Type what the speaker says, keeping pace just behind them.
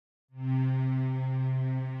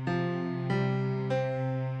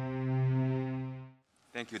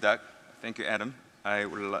Thank you, Doug. Thank you, Adam. I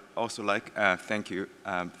would also like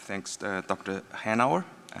thanks to Dr. Hanauer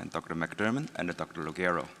and Dr. McDermott and Dr.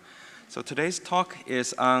 Lugero. So today's talk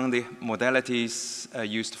is on the modalities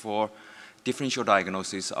used for differential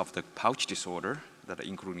diagnosis of the pouch disorder, that are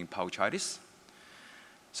including pouchitis.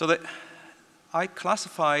 So I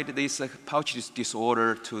classified this pouch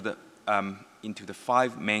disorder into the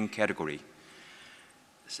 5 main categories: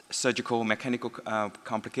 surgical mechanical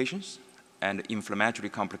complications, and inflammatory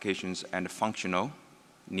complications, and functional,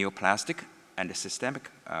 neoplastic, and systemic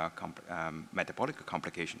metabolic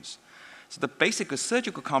complications. So the basic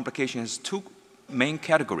surgical complication has 2 main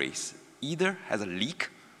categories. Either has a leak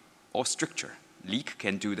or stricture. Leak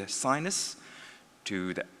can do the sinus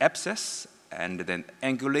to the abscess, and then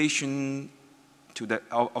angulation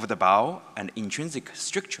of the bowel, and intrinsic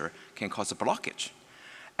stricture can cause a blockage.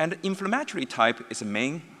 And the inflammatory type is the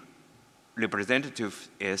main representative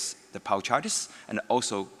is the pouchitis, and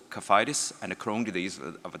also colitis and Crohn's disease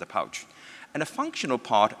of the pouch. And the functional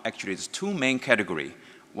part actually is 2 main categories.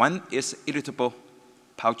 One is irritable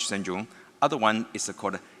pouch syndrome. Other one is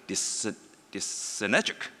called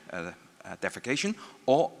dyssynergic defecation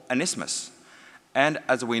or anismus. And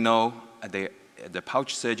as we know, the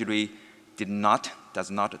pouch surgery does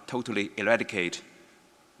not totally eradicate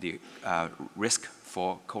the risk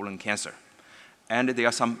for colon cancer. And there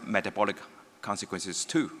are some metabolic consequences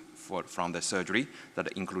too from the surgery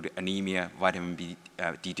that include anemia, vitamin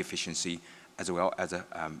D deficiency, as well as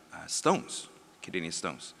stones, kidney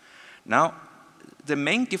stones. Now, the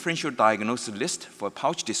main differential diagnosis list for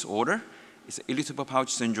pouch disorder is irritable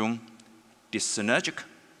pouch syndrome, dyssynergic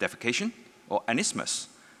defecation or anismus,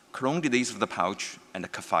 Crohn's disease of the pouch,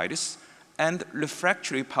 and colitis. And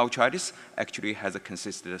refractory pouchitis actually has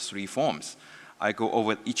consisted of 3 forms. I go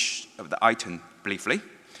over each of the items briefly.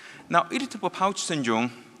 Now, irritable pouch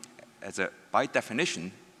syndrome, by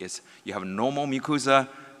definition, is you have normal mucosa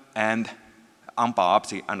and on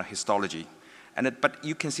biopsy and histology. But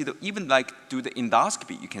you can see that even do the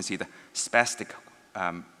endoscopy, you can see the spastic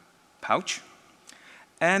pouch.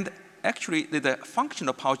 And actually, the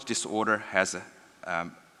functional pouch disorder has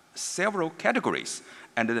several categories.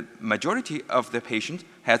 And the majority of the patient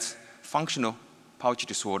has functional pouch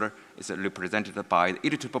disorder is represented by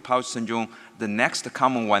irritable pouch syndrome. The next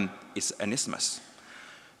common one is anismus.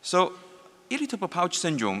 So irritable pouch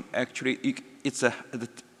syndrome, actually, it's a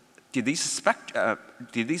disease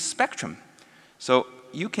spectrum. So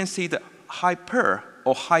you can see the hyper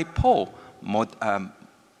or hypo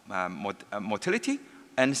motility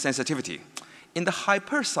and sensitivity. In the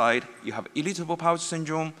hyper side, you have irritable pouch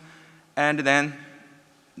syndrome, and then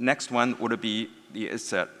next one would be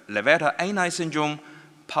Levator-Ani syndrome,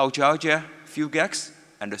 pouchalgia, fugax,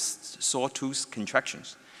 and sawtooth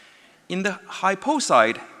contractions. In the hypo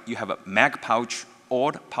side, you have a mag pouch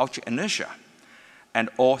or pouch inertia, and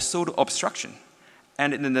or pseudo obstruction.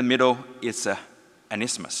 And in the middle, it's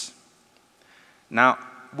anismus. Now,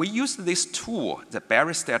 we use this tool, the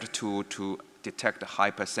Baristat tool, to detect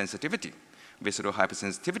hypersensitivity. Visceral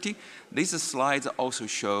hypersensitivity. These slides also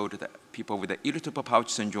showed that people with the irritable pouch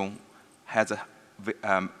syndrome has a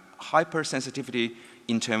hypersensitivity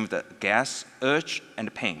in terms of the gas, urge,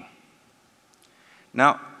 and pain.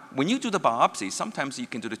 Now, when you do the biopsy, sometimes you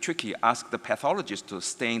can do the tricky, ask the pathologist to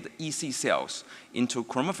stain the EC cells into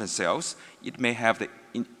chromophore cells. It may have the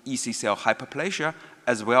EC cell hyperplasia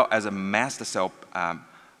as well as a mast cell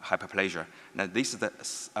hyperplasia. Now, these are the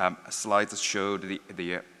slides that showed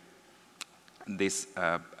the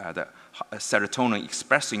serotonin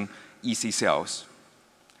expressing EC cells.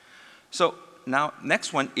 So now,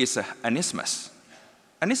 next one is anismus.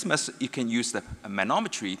 Anismus, you can use the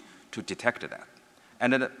manometry to detect that.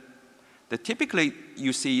 And typically,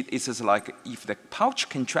 you see it's like if the pouch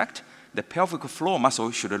contract, the pelvic floor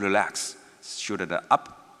muscle should relax, should the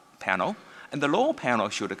up panel, and the lower panel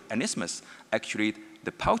should anismus. Actually,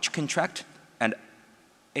 the pouch contract and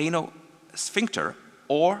anal sphincter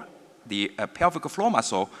or the pelvic floor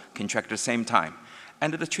muscle contract at the same time.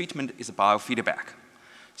 And the treatment is biofeedback.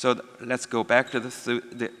 So let's go back to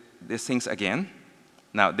the things again.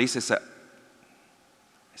 Now, this is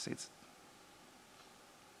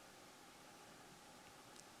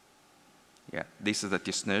this is the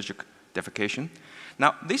dyssynergic defecation.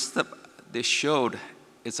 Now, they showed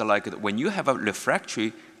it's like when you have a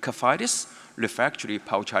refractory colitis, refractory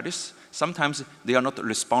pouchitis, sometimes they are not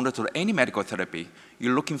responding to any medical therapy.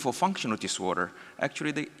 You're looking for functional disorder.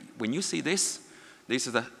 Actually, when you see this is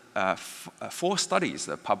the 4 studies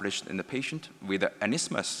published in the patient with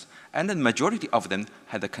anismus, and the majority of them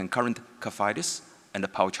had the concurrent colitis and the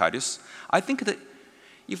pouchitis. I think that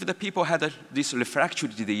if the people had this refractory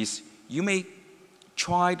disease, you may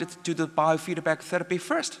tried to do the biofeedback therapy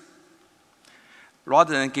first,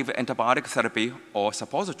 rather than give antibiotic therapy or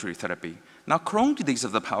suppository therapy. Now, Crohn's disease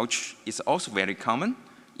of the pouch is also very common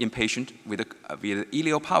in patients with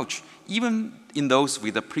ileal pouch, even in those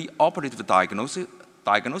with a preoperative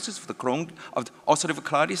diagnosis of the Crohn's, of ulcerative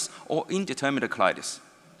colitis or indeterminate colitis.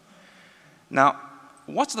 Now,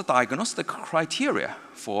 what's the diagnostic criteria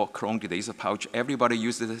for Crohn's disease of pouch? Everybody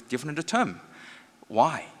uses a different term.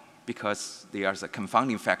 Why? Because there's a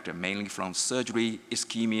confounding factor, mainly from surgery,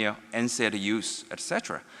 ischemia, NSAID use,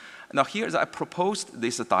 etc. Now, here I proposed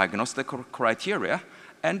this diagnostic criteria,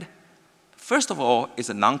 and first of all is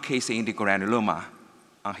a non-casein granuloma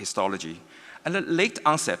on histology, and a late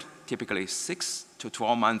onset, typically 6 to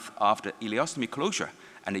 12 months after ileostomy closure,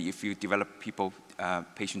 and if you develop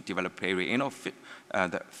patient develop perianal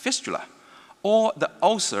the fistula, or the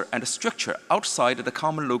ulcer and the stricture outside the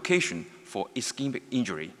common location for ischemic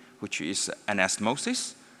injury, which is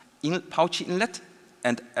anastomosis, pouch inlet,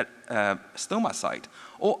 and stoma site,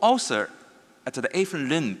 or ulcer at the apron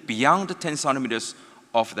limb beyond 10 centimeters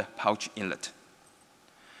of the pouch inlet.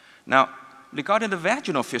 Now, regarding the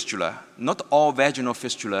vaginal fistula, not all vaginal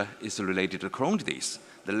fistula is related to Crohn's disease.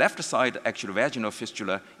 The left side, actual vaginal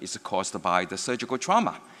fistula, is caused by the surgical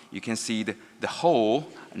trauma. You can see the hole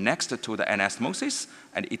next to the anastomosis,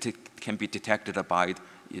 and it can be detected by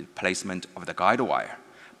the placement of the guide wire.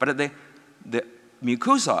 But the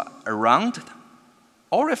mucosa around the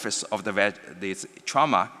orifice of this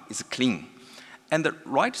trauma is clean. And the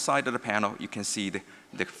right side of the panel, you can see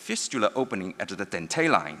the fistula opening at the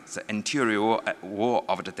dentate line, the anterior wall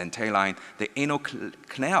of the dentate line. The anal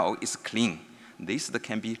canal is clean. This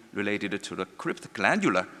can be related to the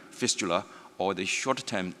cryptoglandular fistula, or the short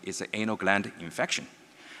term is the anal gland infection.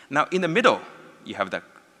 Now, in the middle, you have the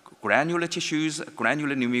granular tissues,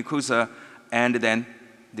 granular mucosa, and then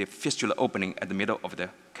the fistula opening at the middle of the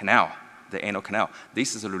canal, the anal canal.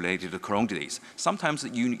 This is related to Crohn's disease. Sometimes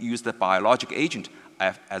you use the biologic agent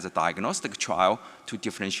as a diagnostic trial to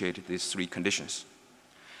differentiate these three conditions.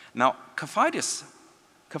 Now, colitis.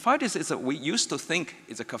 Colitis is we used to think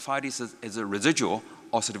colitis is a residual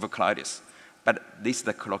ulcerative colitis, but this is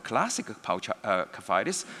the classic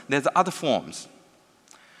colitis. There's other forms.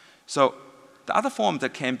 So the other form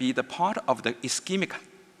that can be the part of the ischemic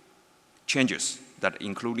changes, that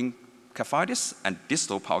including colitis and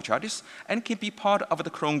distal pouchitis, and can be part of the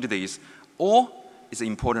Crohn's disease, or is an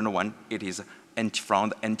important one, it is from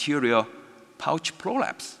the anterior pouch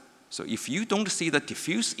prolapse. So if you don't see the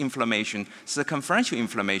diffuse inflammation, circumferential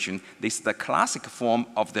inflammation, this is the classic form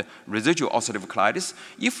of the residual ulcerative colitis.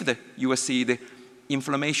 If you will see the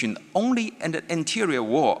inflammation only in the anterior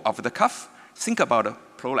wall of the cuff, think about a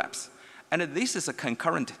prolapse. And this is a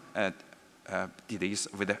concurrent disease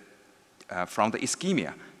with from the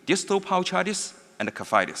ischemia, distal pouchitis and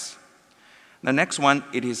colitis. The next one,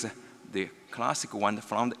 it is the classic one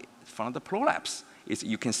from the prolapse.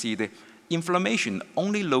 You can see the inflammation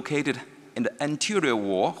only located in the anterior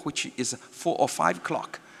wall, which is 4 or 5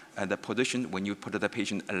 o'clock. The position when you put the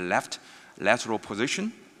patient in left lateral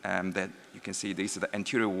position, and then you can see this is the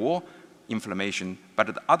anterior wall inflammation, but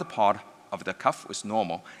the other part of the cuff is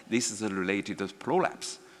normal. This is related to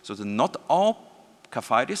prolapse. So not all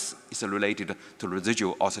colitis is related to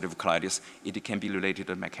residual ulcerative colitis. It can be related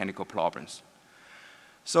to mechanical problems.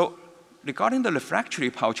 So regarding the refractory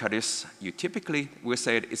pouchitis, you typically will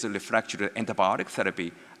say it's a refractory antibiotic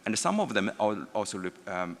therapy, and some of them are also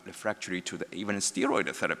refractory to even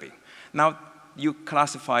steroid therapy. Now, you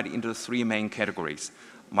classified into 3 main categories: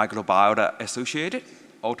 microbiota associated,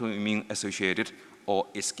 autoimmune associated, or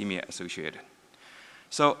ischemia associated.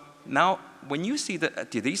 So now, when you see the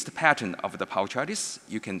disease pattern of the pouchitis,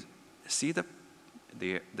 you can see the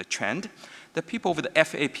trend. The people with the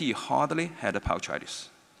FAP hardly had a pouchitis.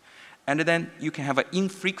 And then you can have an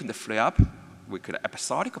infrequent flare-up, we call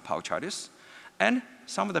episodic pouchitis, and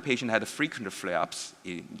some of the patients had frequent flare-ups.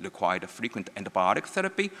 It required frequent antibiotic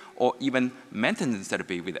therapy or even maintenance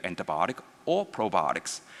therapy with antibiotic or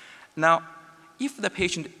probiotics. Now, if the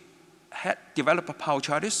patient had developed a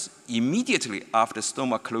pouchitis immediately after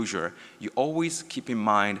stoma closure, you always keep in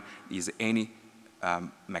mind is any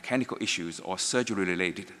mechanical issues or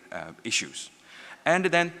surgery-related issues. And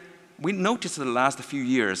then we noticed in the last few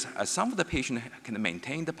years, some of the patients can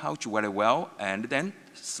maintain the pouch very well and then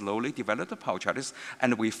slowly develop the pouchitis,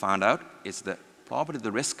 and we found out probably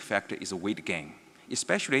the risk factor is weight gain,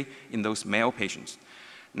 especially in those male patients.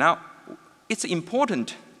 Now, it's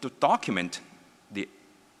important to document the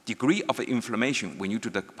degree of inflammation when you do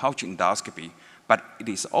the pouch endoscopy, but it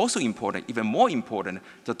is also important, even more important,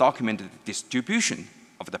 to document the distribution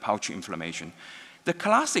of the pouch inflammation. The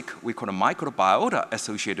classic, we call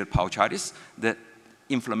microbiota-associated pouchitis, the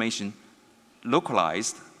inflammation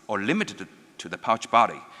localized or limited to the pouch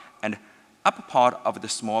body. And upper part of the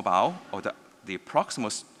small bowel, or the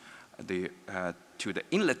proximal to the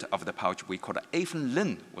inlet of the pouch, we call the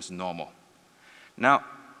Inflammatory was normal. Now,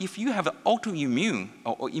 if you have autoimmune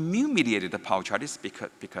or immune-mediated pouchitis,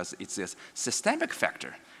 because it's a systemic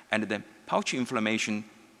factor, and the pouch inflammation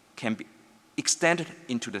can be extended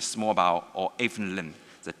into the small bowel or Inflammatory,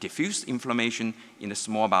 the diffuse inflammation in the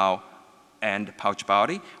small bowel and pouch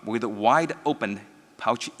body with a wide open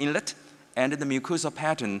pouch inlet, and the mucosal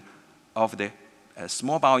pattern of the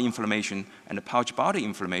small bowel inflammation and the pouch body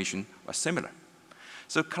inflammation are similar.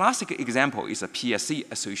 So classic example is a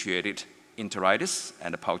PSC-associated enteritis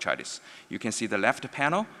and pouchitis. You can see the left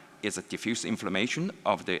panel is a diffuse inflammation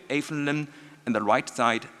of the Inflammatory, and the right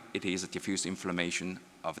side, it is a diffuse inflammation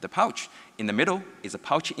of the pouch. In the middle is a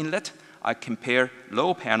pouch inlet. I compare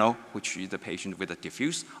lower panel, which is the patient with a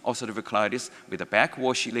diffuse ulcerative colitis, with a back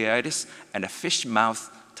wall ciliitis, and a fish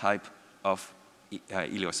mouth type of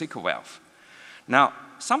ileocecal valve. Now,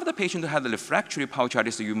 some of the patients who have the refractory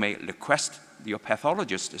pouchitis, you may request your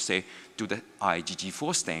pathologist to say, do the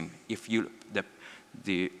IgG4 stain. If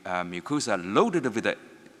the mucosa loaded with the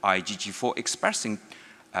IgG4 expressing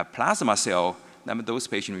plasma cell, then those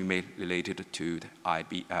patients we may relate it to the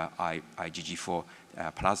IgG4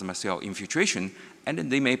 plasma cell infiltration, and then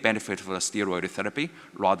they may benefit from steroid therapy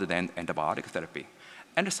rather than antibiotic therapy.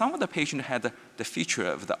 And some of the patients had the feature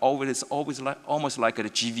of the always like, almost like a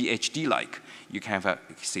GVHD-like. You can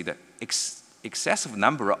see the excessive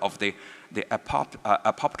number of the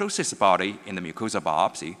apoptosis body in the mucosal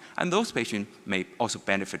biopsy, and those patients may also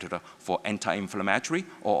benefit for anti-inflammatory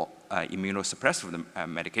or immunosuppressive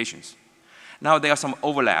medications. Now there are some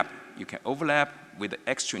overlap. You can overlap with the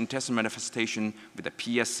extraintestinal manifestation, with the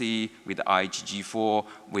PSC, with the IgG4,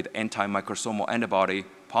 with antimicrosomal antibody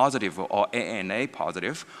positive or ANA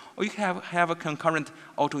positive, or you can have a concurrent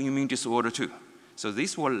autoimmune disorder too. So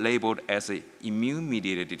these were labeled as an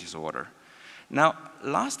immune-mediated disorder. Now,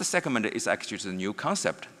 last segment is actually the new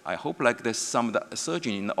concept. I hope like there's some of the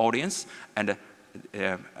surgeons in the audience and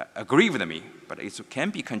agree with me, but it can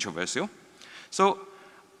be controversial. So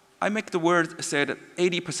I make the word said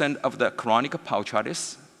 80% of the chronic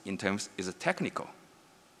pouchitis in terms is technical.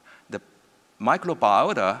 The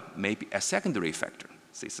microbiota may be a secondary factor.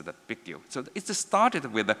 This is the big deal. So it started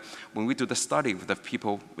with, when we do the study with the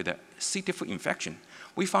people with a C. diff infection,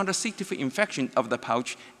 we found a C. diff infection of the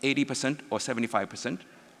pouch, 80% or 75%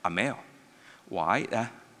 are male. Why?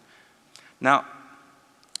 Now,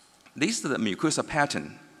 this is the mucosal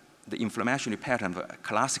pattern, the inflammatory pattern of a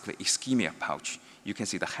classic ischemia pouch. You can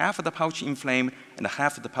see the half of the pouch inflamed and the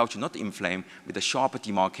half of the pouch not inflamed with a sharp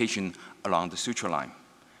demarcation along the suture line.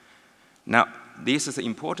 Now, this is an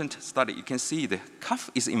important study. You can see the cuff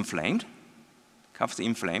is inflamed,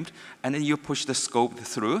 and then you push the scope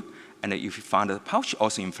through, and if you find the pouch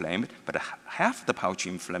also inflamed, but half the pouch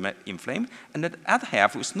inflamed, and the other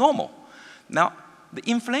half is normal. Now, the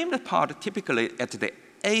inflamed part typically at the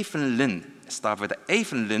Inflammatory, start with the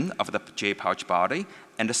Inflammatory of the J pouch body,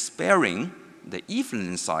 and sparing the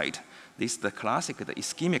Inflammatory side. This is the classic, the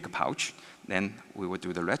ischemic pouch. Then we will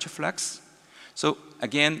do the retroflex. So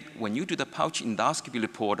again, when you do the pouch endoscopy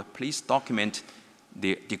report, please document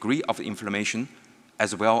the degree of inflammation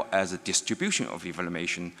as well as the distribution of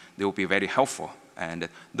inflammation. They will be very helpful. And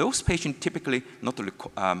those patients typically not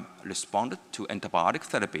respond to antibiotic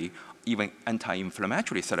therapy, even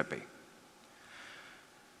anti-inflammatory therapy.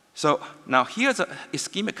 So now here's a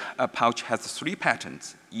ischemic pouch has three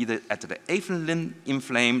patterns, either at the Inflammatory,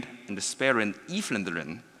 inflamed, and the sparing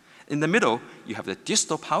Inflammatory. In the middle, you have the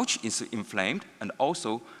distal pouch is inflamed and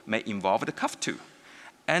also may involve the cuff too.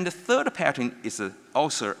 And the third pattern is an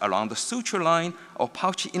ulcer along the suture line or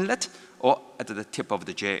pouch inlet or at the tip of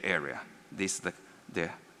the J area. This is the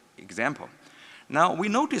example. Now, we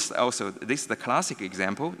noticed also, this is the classic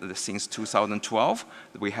example, that since 2012,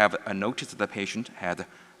 we have noticed the patient had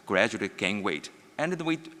gradually gained weight. And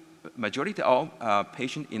the majority of our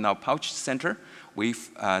patients in our pouch center, we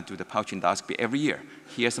do the pouch endoscopy every year.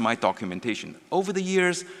 Here's my documentation. Over the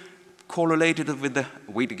years, correlated with the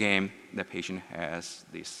weight gain, the patient has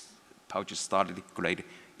this pouch started greatly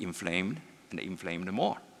inflamed and inflamed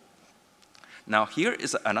more. Now here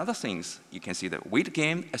is another thing. You can see the weight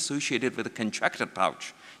gain associated with the contracted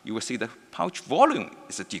pouch. You will see the pouch volume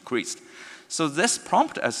is decreased. So this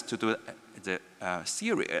prompted us to do the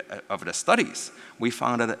series of the studies. We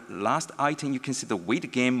found that the last item, you can see the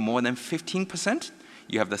weight gain more than 15%.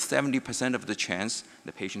 You have the 70% of the chance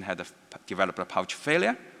the patient had developed a pouch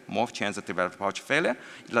failure, more chance of developing pouch failure.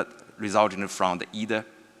 resulting from either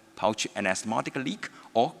pouch anastomotic leak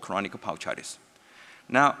or chronic pouchitis.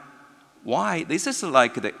 Now, why? This is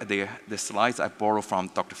like the slides I borrowed from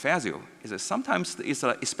Dr. Fazio. Is that sometimes,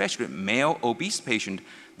 especially male obese patient,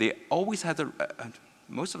 they always have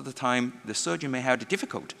most of the time, the surgeon may have the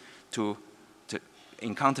difficult to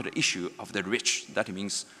encounter the issue of the ridge. That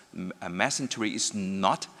means a mesentery is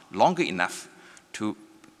not longer enough to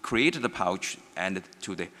create the pouch and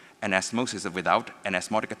to the anastomosis without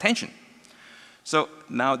anastomotic tension. So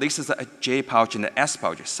now this is a J pouch and the S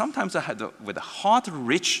pouch. Sometimes I have with a hot,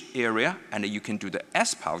 rich area, and you can do the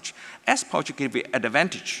S pouch. S pouch gives you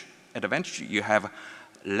advantage. You have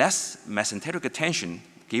less mesenteric tension,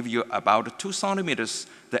 give you about 2 centimeters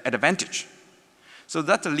the advantage. So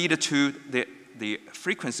that leads to the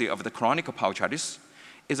frequency of the chronic pouchitis.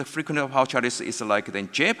 Is a frequent pouchitis is like the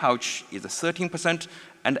J pouch is 13%,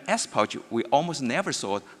 and S pouch, we almost never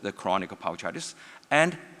saw the chronic pouchitis,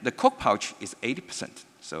 and the Cook pouch is 80%.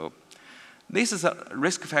 So this is a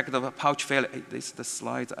risk factor of pouch failure. This is the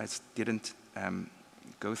slides, I didn't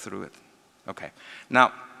go through it. Okay,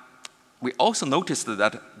 now we also noticed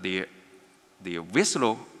that the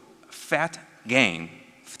visceral fat gain,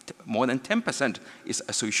 more than 10%, is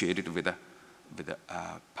associated with the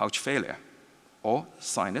pouch failure, or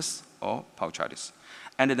sinus, or pouchitis.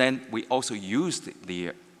 And then we also used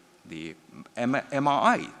the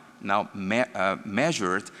MRI, now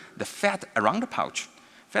measured the fat around the pouch.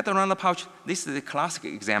 Fat around the pouch, this is the classic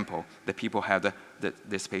example that people have,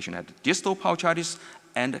 this patient had distal pouchitis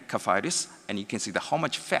and caphitis, and you can see how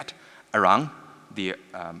much fat around the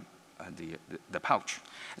pouch.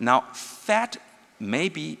 Now, fat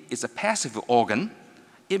maybe is a passive organ.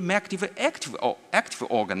 It may activate active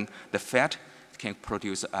organ. The fat can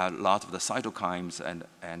produce a lot of the cytokines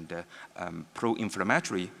and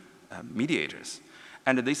pro-inflammatory mediators.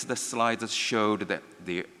 And this is the slide that showed that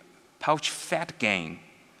the pouch fat gain,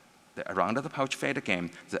 around the pouch fat gain,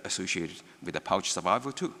 is associated with the pouch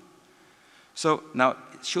survival too. So now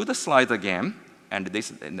show the slide again, and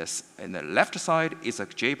this in the left side is a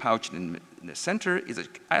J pouch, in the center is a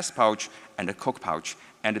S pouch and a Cook pouch,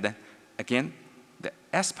 and then again the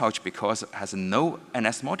S pouch, because it has no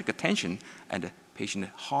anastomotic tension, and the patient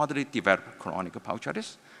hardly develop chronic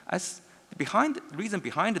pouchitis. Reason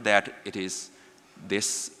behind that, it is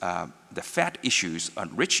this, the fat issues are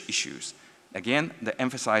rich issues. Again, the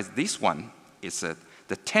emphasize this one is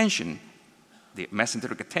the tension, the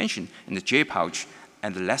mesenteric tension in the J pouch,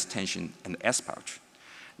 and the less tension in the S pouch.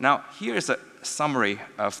 Now, here is a summary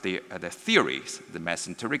of the theories. The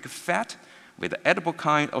mesenteric fat with the edible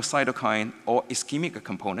kind or cytokine or ischemic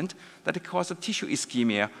component that causes tissue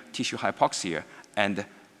ischemia, tissue hypoxia, and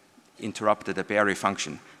interrupted the barrier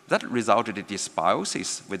function. That resulted in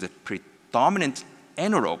dysbiosis with the predominant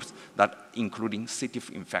anaerobes, that including C.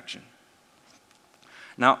 diff infection.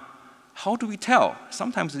 Now, how do we tell?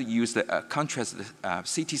 Sometimes we use the contrast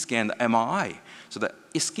CT scan, the MRI. So the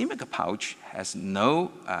ischemic pouch has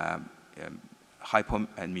no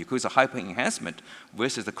mucosal hyperenhancement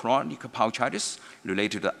versus the chronic pouchitis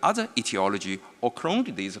related to other etiology or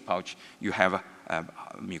Crohn's disease pouch, you have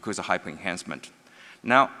mucosal hyperenhancement.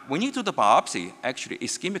 Now, when you do the biopsy, actually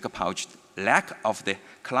ischemic pouch lack of the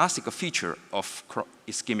classic feature of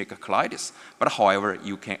ischemic colitis. But however,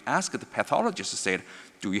 you can ask the pathologist to say,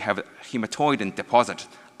 do you have a hematoid deposit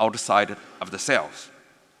outside of the cells?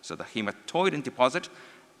 So the hematoid deposit,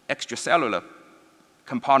 extracellular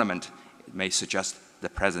compartment, may suggest the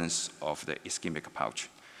presence of the ischemic pouch.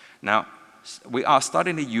 Now, we are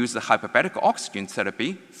starting to use the hyperbaric oxygen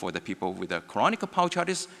therapy for the people with a chronic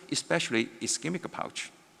pouchitis, especially ischemic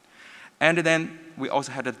pouch. And then we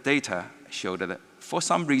also had the data show that for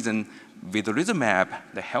some reason, vedolizumab,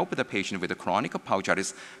 they help the patient with a chronic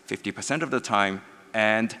pouchitis 50% of the time,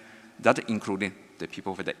 and that including the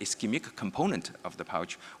people with the ischemic component of the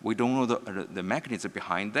pouch. We don't know the mechanism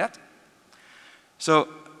behind that. So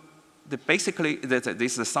basically,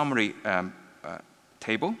 this is a summary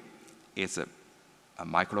table. It's a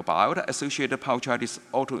microbiota-associated pouchitis,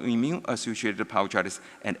 autoimmune-associated pouchitis,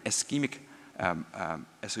 and ischemic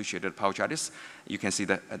associated pouchitis. You can see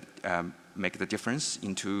that make the difference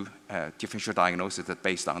into differential diagnosis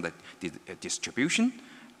based on the distribution,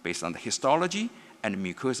 based on the histology, and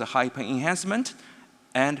mucosal hyperenhancement,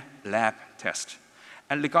 and lab test.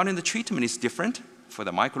 And regarding the treatment is different. For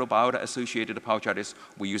the microbiota-associated pouchitis,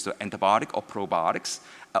 we use the antibiotic or probiotics.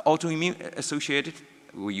 Autoimmune-associated,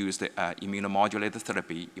 we use the immunomodulator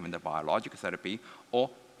therapy, even the biologic therapy,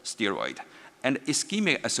 or steroid. And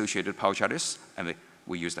ischemic-associated pouchitis, and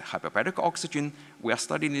we use the hyperbaric oxygen. We are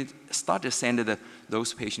started sending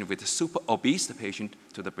those patients with super obese patient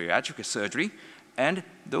to the bariatric surgery, And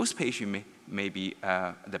those patients may be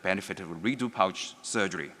the benefit of redo pouch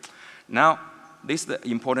surgery. Now, this is the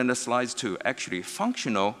important slide too. Actually,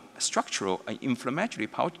 functional, structural, and inflammatory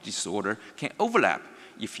pouch disorder can overlap.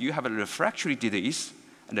 If you have a refractory disease,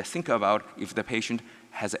 and think about if the patient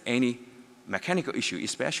has any mechanical issue,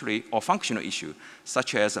 especially, or functional issue,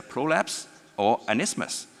 such as a prolapse or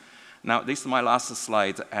anismus. Now, this is my last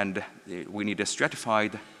slide, and we need to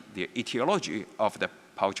stratify the etiology of the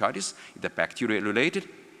pouchitis, the bacteria-related,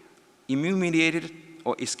 immune-mediated,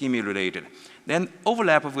 or ischemia-related. Then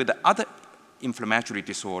overlap with the other inflammatory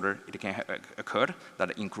disorder, it can occur,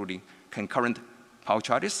 that including concurrent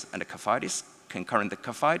pouchitis and cophitis, concurrent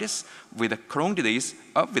cophitis with Crohn's disease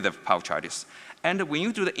or with pouchitis. And when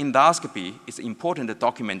you do the endoscopy, it's important to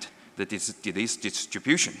document the disease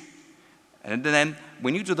distribution. And then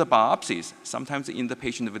when you do the biopsies, sometimes in the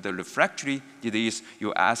patient with the refractory disease,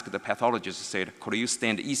 you ask the pathologist, say, could you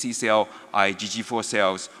stain the EC cell, IgG4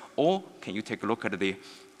 cells, or can you take a look at the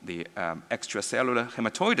extracellular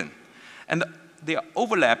hematoidin? And the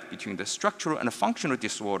overlap between the structural and functional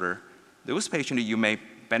disorder, those patients you may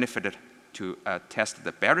benefit to test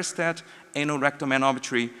the Baristat, anal rectal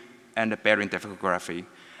manometry, and the barium defecography.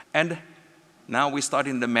 And now we're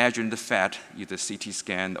starting to measure the fat, either CT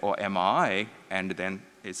scan or MRI, and then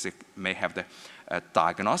it may have the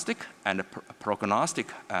diagnostic and prognostic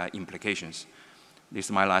implications. This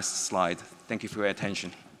is my last slide. Thank you for your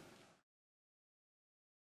attention.